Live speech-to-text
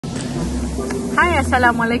Hi,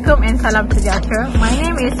 Assalamualaikum and salam sejahtera. My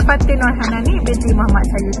name is Fatin Norhanani binti Muhammad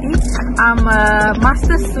Sayuti. I'm a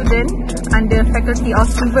master's student under Faculty of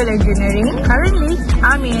Civil Engineering. Currently,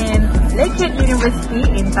 I'm in Lakehead University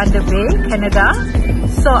in Thunder Bay, Canada.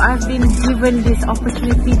 So I've been given this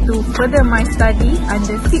opportunity to further my study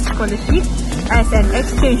under SEED scholarship as an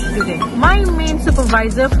exchange student. My main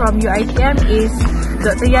supervisor from UiTM is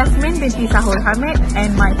Dr. Yasmin binti Sahul Hamid,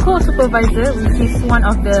 and my co-supervisor, which is one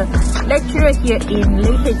of the lecturer here in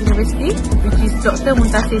Lakehead University, which is Dr.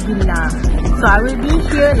 Muntasir Billah. So I will be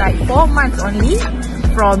here like 4 months only,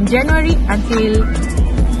 from January until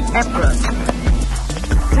April.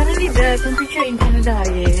 Currently the temperature in Canada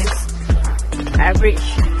is average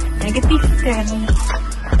negative 10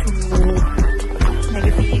 to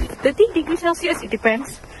negative 30 degrees Celsius. It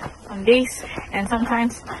depends on days, and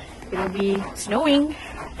sometimes it will be snowing.